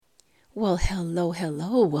Well, hello,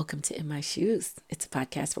 hello. Welcome to In My Shoes. It's a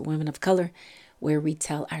podcast for women of color where we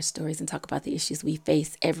tell our stories and talk about the issues we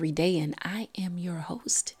face every day. And I am your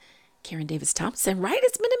host, Karen Davis Thompson. Right?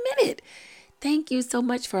 It's been a minute. Thank you so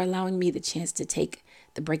much for allowing me the chance to take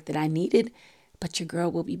the break that I needed. But your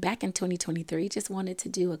girl will be back in 2023. Just wanted to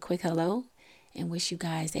do a quick hello and wish you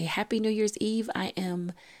guys a happy New Year's Eve. I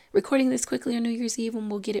am recording this quickly on New Year's Eve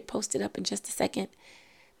and we'll get it posted up in just a second.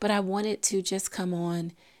 But I wanted to just come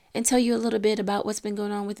on and tell you a little bit about what's been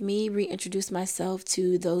going on with me, reintroduce myself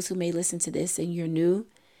to those who may listen to this and you're new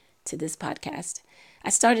to this podcast. I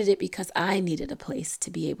started it because I needed a place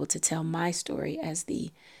to be able to tell my story as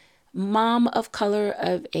the mom of color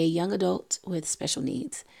of a young adult with special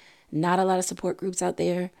needs. Not a lot of support groups out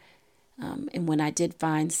there. And when I did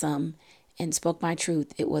find some and spoke my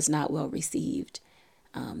truth, it was not well received.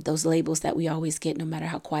 Those labels that we always get, no matter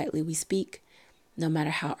how quietly we speak, no matter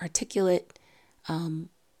how articulate,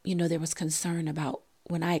 there was concern about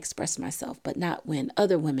when I expressed myself, but not when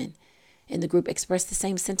other women in the group expressed the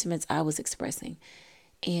same sentiments I was expressing.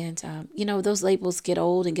 And, those labels get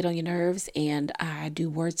old and get on your nerves, and I do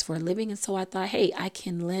words for a living. And so I thought, hey, I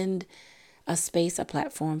can lend a space, a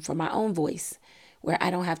platform for my own voice where I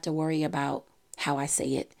don't have to worry about how I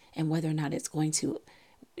say it and whether or not it's going to,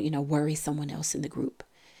 worry someone else in the group.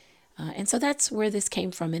 And so that's where this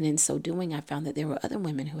came from. And in so doing, I found that there were other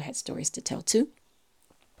women who had stories to tell too.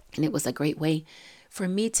 And it was a great way for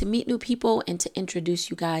me to meet new people and to introduce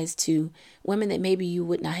you guys to women that maybe you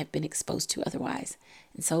would not have been exposed to otherwise.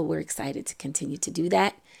 And so we're excited to continue to do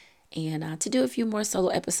that and to do a few more solo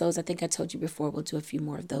episodes. I think I told you before, we'll do a few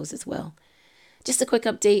more of those as well. Just a quick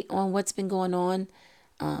update on what's been going on.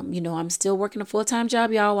 I'm still working a full-time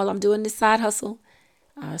job, y'all, while I'm doing this side hustle.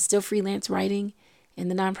 Still freelance writing.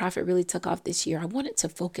 And the nonprofit really took off this year. I wanted to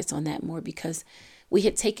focus on that more because we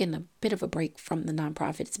had taken a bit of a break from the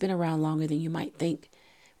nonprofit. It's been around longer than you might think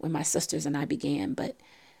when my sisters and I began. But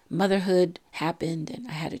motherhood happened and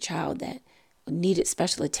I had a child that needed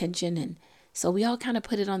special attention. And so we all kind of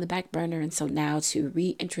put it on the back burner. And so now to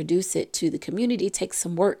reintroduce it to the community takes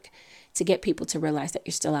some work to get people to realize that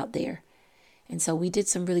you're still out there. And so we did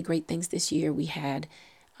some really great things this year. We had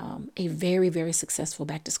a very, very successful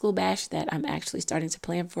back to school bash that I'm actually starting to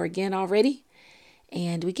plan for again already.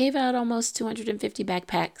 And we gave out almost 250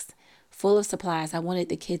 backpacks full of supplies. I wanted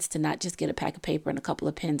the kids to not just get a pack of paper and a couple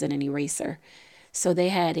of pens and an eraser. So they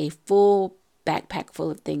had a full backpack full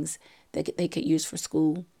of things that they could use for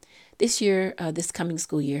school. This year, this coming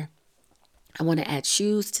school year, I want to add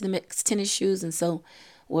shoes to the mix, tennis shoes. And so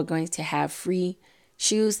we're going to have free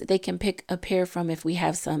shoes that they can pick a pair from if we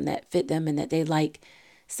have some that fit them and that they like.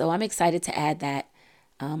 So I'm excited to add that.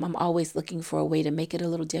 I'm always looking for a way to make it a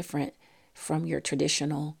little different from your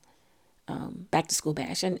traditional back to school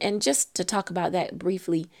bash. And just to talk about that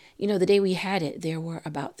briefly, the day we had it, there were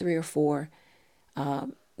about 3 or 4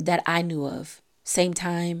 that I knew of. Same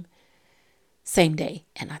time, same day.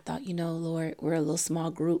 And I thought, Lord, we're a little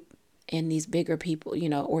small group and these bigger people,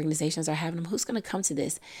 organizations are having them. Who's going to come to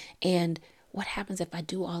this? And what happens if I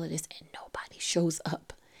do all of this and nobody shows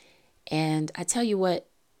up? And I tell you what,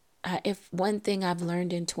 if one thing I've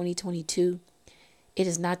learned in 2022, it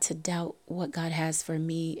is not to doubt what God has for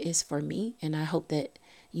me is for me. And I hope that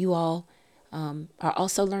you all are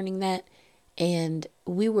also learning that. And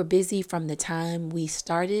we were busy from the time we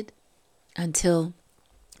started until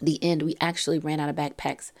the end. We actually ran out of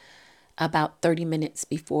backpacks about 30 minutes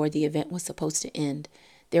before the event was supposed to end.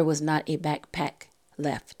 There was not a backpack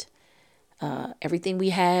left. Everything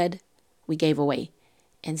we had, we gave away.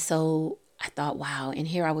 And so I thought, wow. And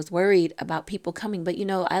here I was worried about people coming. But,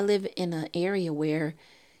 I live in an area where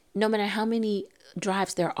no matter how many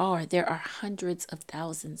drives there are hundreds of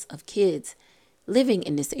thousands of kids living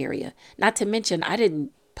in this area. Not to mention, I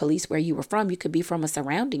didn't police where you were from. You could be from a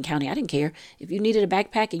surrounding county. I didn't care. If you needed a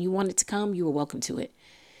backpack and you wanted to come, you were welcome to it.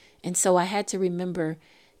 And so I had to remember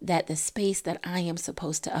that the space that I am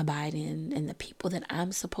supposed to abide in and the people that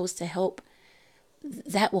I'm supposed to help,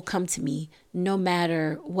 that will come to me no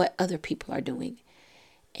matter what other people are doing.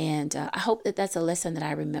 And I hope that that's a lesson that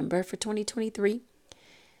I remember for 2023.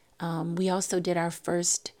 We also did our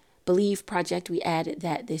first Believe project. We added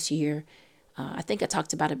that this year. I think I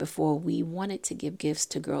talked about it before. We wanted to give gifts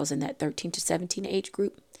to girls in that 13 to 17 age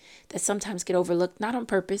group that sometimes get overlooked, not on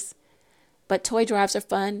purpose, but toy drives are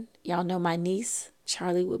fun. Y'all know my niece,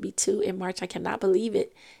 Charlie, will be 2 in March. I cannot believe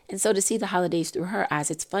it. And so to see the holidays through her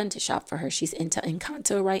eyes, it's fun to shop for her. She's into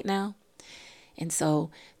Encanto right now. And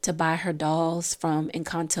so to buy her dolls from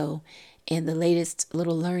Encanto and the latest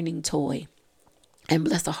little learning toy. And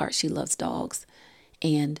bless her heart, she loves dogs.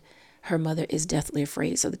 And her mother is deathly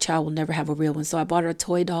afraid, so the child will never have a real one. So I bought her a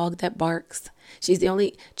toy dog that barks. She's the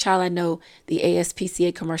only child I know. The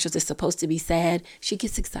ASPCA commercials is supposed to be sad. She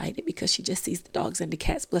gets excited because she just sees the dogs and the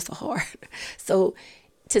cats. Bless her heart. So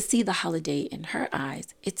to see the holiday in her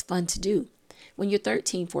eyes, it's fun to do. When you're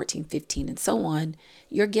 13, 14, 15, and so on,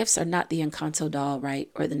 your gifts are not the Encanto doll, right?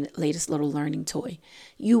 Or the latest little learning toy.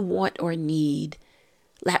 You want or need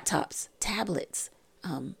laptops, tablets.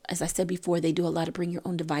 As I said before, they do a lot of bring your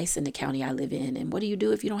own device in the county I live in. And what do you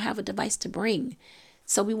do if you don't have a device to bring?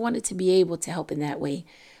 So we wanted to be able to help in that way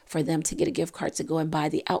for them to get a gift card to go and buy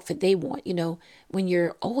the outfit they want. You know, when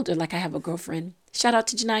you're older, like I have a girlfriend, shout out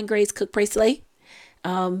to Janine Gray's Cook, Pray, Slay.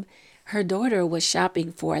 Her daughter was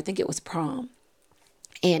shopping for, I think it was prom.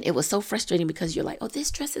 And it was so frustrating because you're like, oh,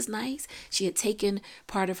 this dress is nice. She had taken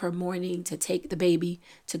part of her morning to take the baby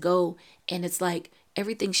to go. And it's like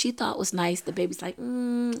everything she thought was nice. The baby's like,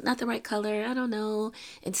 not the right color. I don't know.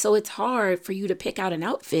 And so it's hard for you to pick out an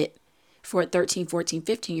outfit for a 13, 14,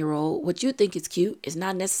 15-year-old. What you think is cute is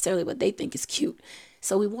not necessarily what they think is cute.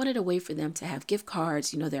 So we wanted a way for them to have gift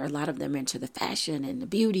cards. You know, there are a lot of them into the fashion and the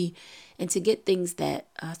beauty and to get things that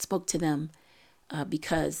spoke to them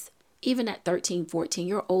because even at 13, 14,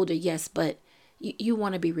 you're older, yes, but you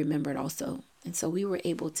want to be remembered also. And so we were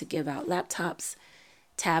able to give out laptops,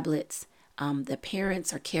 tablets. The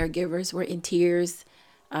parents or caregivers were in tears,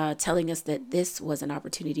 telling us that this was an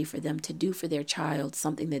opportunity for them to do for their child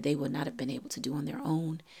something that they would not have been able to do on their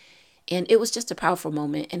own. And it was just a powerful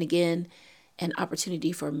moment. And again, an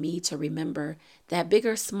opportunity for me to remember that big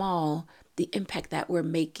or small, the impact that we're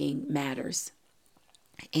making matters.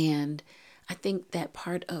 And I think that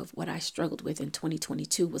part of what I struggled with in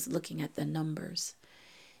 2022 was looking at the numbers.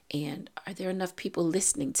 And are there enough people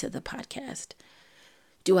listening to the podcast?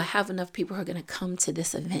 Do I have enough people who are going to come to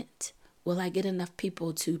this event? Will I get enough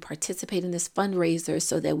people to participate in this fundraiser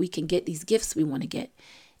so that we can get these gifts we want to get?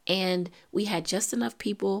 And we had just enough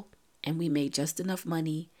people and we made just enough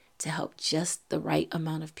money to help just the right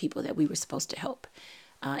amount of people that we were supposed to help.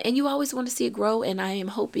 And you always want to see it grow. And I am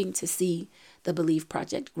hoping to see the Believe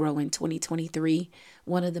Project grow in 2023.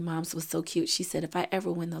 One of the moms was so cute. She said, if I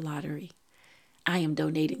ever win the lottery, I am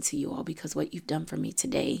donating to you all because what you've done for me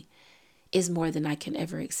today is more than I can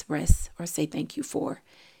ever express or say thank you for.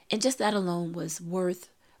 And just that alone was worth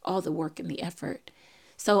all the work and the effort.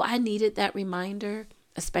 So I needed that reminder,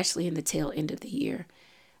 especially in the tail end of the year,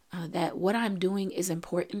 that what I'm doing is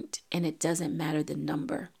important and it doesn't matter the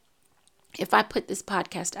number. If I put this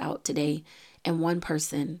podcast out today and one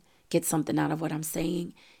person gets something out of what I'm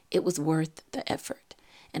saying, it was worth the effort.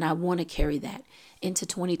 And I want to carry that into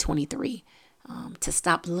 2023, to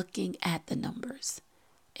stop looking at the numbers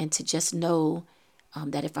and to just know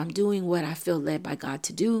that if I'm doing what I feel led by God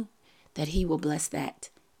to do, that He will bless that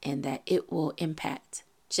and that it will impact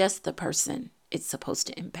just the person it's supposed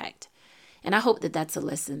to impact. And I hope that that's a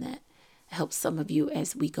lesson that helps some of you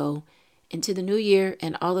as we go into the new year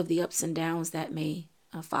and all of the ups and downs that may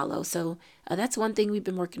follow. So that's one thing we've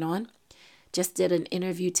been working on. Just did an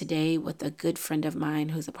interview today with a good friend of mine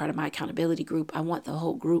who's a part of my accountability group. I want the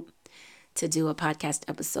whole group to do a podcast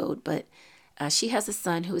episode, but she has a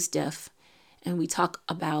son who is deaf, and we talk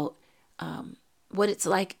about what it's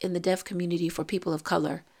like in the deaf community for people of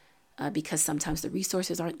color, because sometimes the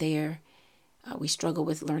resources aren't there. We struggle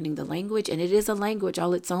with learning the language, and it is a language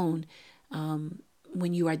all its own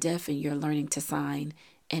when you are deaf and you're learning to sign.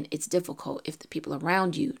 And it's difficult if the people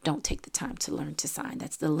around you don't take the time to learn to sign.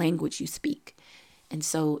 That's the language you speak. And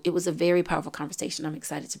so it was a very powerful conversation. I'm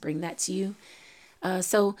excited to bring that to you.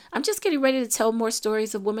 So I'm just getting ready to tell more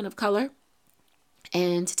stories of women of color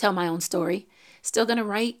and to tell my own story. Still going to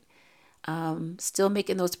write, still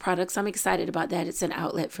making those products. I'm excited about that. It's an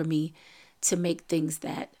outlet for me to make things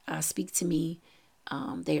that speak to me.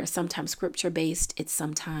 They are sometimes scripture-based. It's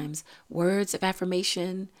sometimes words of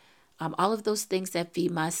affirmation. All of those things that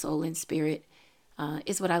feed my soul and spirit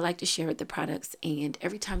is what I like to share with the products. And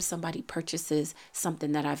every time somebody purchases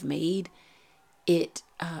something that I've made,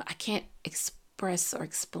 I can't express or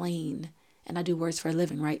explain, and I do words for a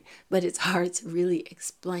living, right? But it's hard to really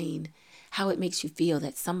explain how it makes you feel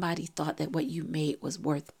that somebody thought that what you made was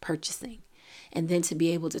worth purchasing. And then to be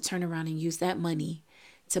able to turn around and use that money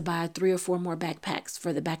to buy 3 or 4 more backpacks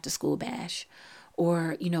for the back to school bash.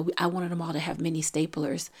 Or, I wanted them all to have mini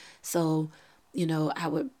staplers. So, I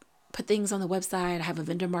would put things on the website. I have a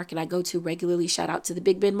vendor market I go to regularly. Shout out to the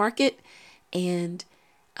Big Ben Market. And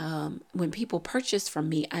when people purchase from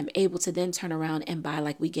me, I'm able to then turn around and buy,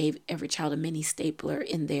 like we gave every child a mini stapler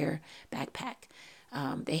in their backpack.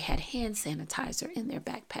 They had hand sanitizer in their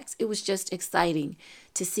backpacks. It was just exciting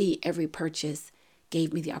to see every purchase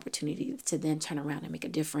gave me the opportunity to then turn around and make a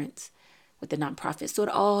difference with the nonprofit. So it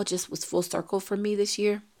all just was full circle for me this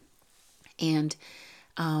year. And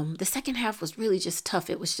the second half was really just tough.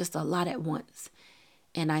 It was just a lot at once.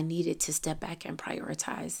 And I needed to step back and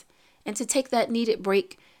prioritize and to take that needed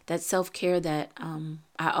break, that self-care that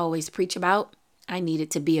I always preach about. I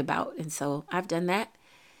needed to be about. And so I've done that,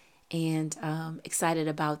 and excited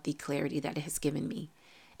about the clarity that it has given me.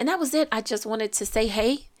 And that was it. I just wanted to say,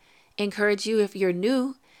 hey, encourage you, if you're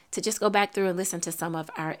new, to just go back through and listen to some of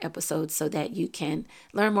our episodes so that you can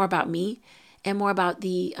learn more about me and more about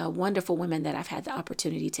the wonderful women that I've had the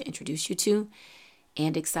opportunity to introduce you to,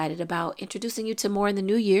 and excited about introducing you to more in the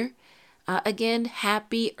new year. Again,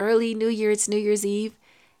 happy early New Year. It's New Year's Eve.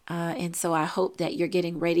 And so I hope that you're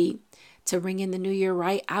getting ready to ring in the new year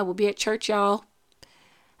right. I will be at church, y'all.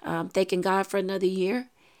 Thanking God for another year.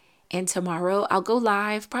 And tomorrow I'll go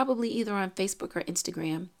live, probably either on Facebook or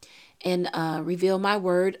Instagram, and reveal my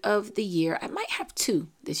word of the year. I might have 2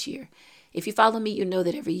 this year. If you follow me, you know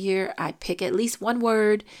that every year I pick at least one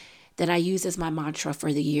word that I use as my mantra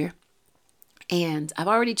for the year. And I've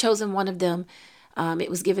already chosen one of them. It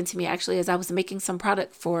was given to me actually as I was making some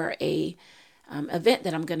product for a event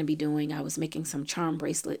that I'm going to be doing. I was making some charm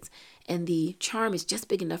bracelets, and the charm is just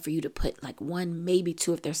big enough for you to put like 1, maybe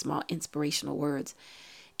 2 of their small inspirational words.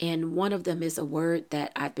 And one of them is a word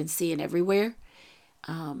that I've been seeing everywhere.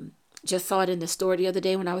 Just saw it in the store the other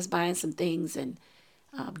day when I was buying some things, and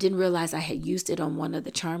didn't realize I had used it on one of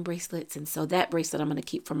the charm bracelets. And so that bracelet I'm going to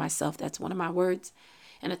keep for myself. That's one of my words.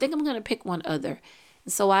 And I think I'm going to pick one other.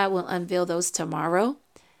 And so I will unveil those tomorrow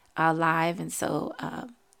live. And so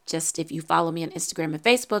just if you follow me on Instagram and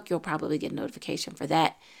Facebook, you'll probably get a notification for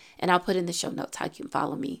that. And I'll put in the show notes how you can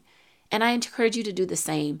follow me. And I encourage you to do the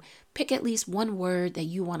same. Pick at least one word that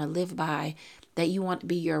you want to live by, that you want to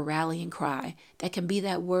be your rallying cry, that can be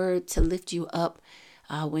that word to lift you up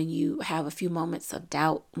when you have a few moments of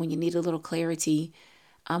doubt, when you need a little clarity.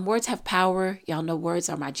 Words have power. Y'all know words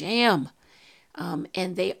are my jam.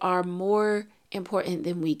 And they are more important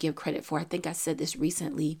than we give credit for. I think I said this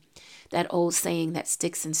recently, that old saying that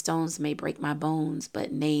sticks and stones may break my bones,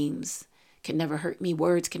 but names can never hurt me.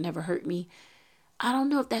 Words can never hurt me. I don't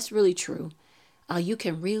know if that's really true. You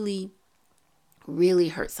can really, really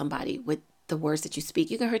hurt somebody with the words that you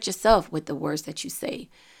speak. You can hurt yourself with the words that you say.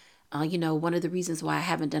 One of the reasons why I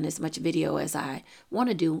haven't done as much video as I want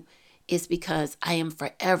to do is because I am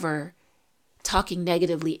forever talking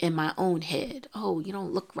negatively in my own head. Oh, you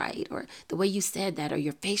don't look right, or the way you said that, or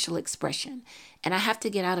your facial expression. And I have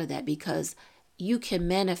to get out of that, because you can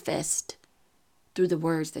manifest through the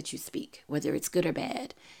words that you speak, whether it's good or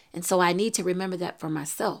bad. And so I need to remember that for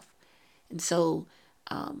myself. And so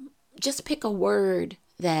just pick a word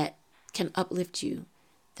that can uplift you,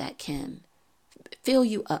 that can fill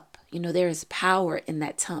you up. There is power in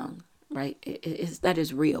that tongue, right? That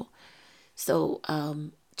is real. So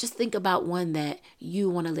just think about one that you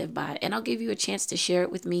want to live by. And I'll give you a chance to share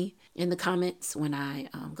it with me in the comments when I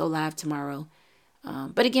go live tomorrow.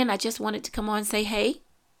 But again, I just wanted to come on and say, hey,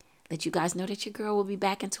 let you guys know that your girl will be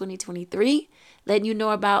back in 2023, letting you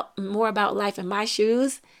know more about life in my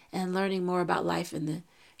shoes, and learning more about life in the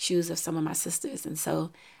shoes of some of my sisters. And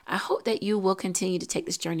so I hope that you will continue to take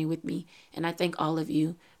this journey with me. And I thank all of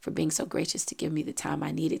you for being so gracious to give me the time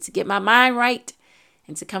I needed to get my mind right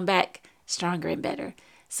and to come back stronger and better.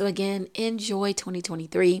 So again, enjoy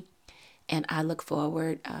 2023. And I look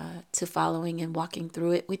forward to following and walking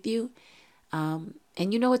through it with you. And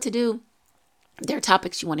you know what to do. There are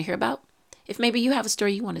topics you want to hear about. If maybe you have a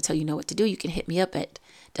story you want to tell, you know what to do. You can hit me up at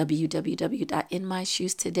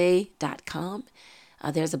www.inmyshoestoday.com.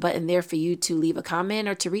 There's a button there for you to leave a comment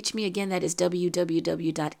or to reach me. Again, that is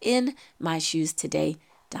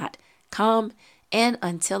www.inmyshoestoday.com. And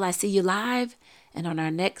until I see you live and on our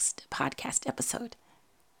next podcast episode,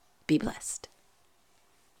 be blessed.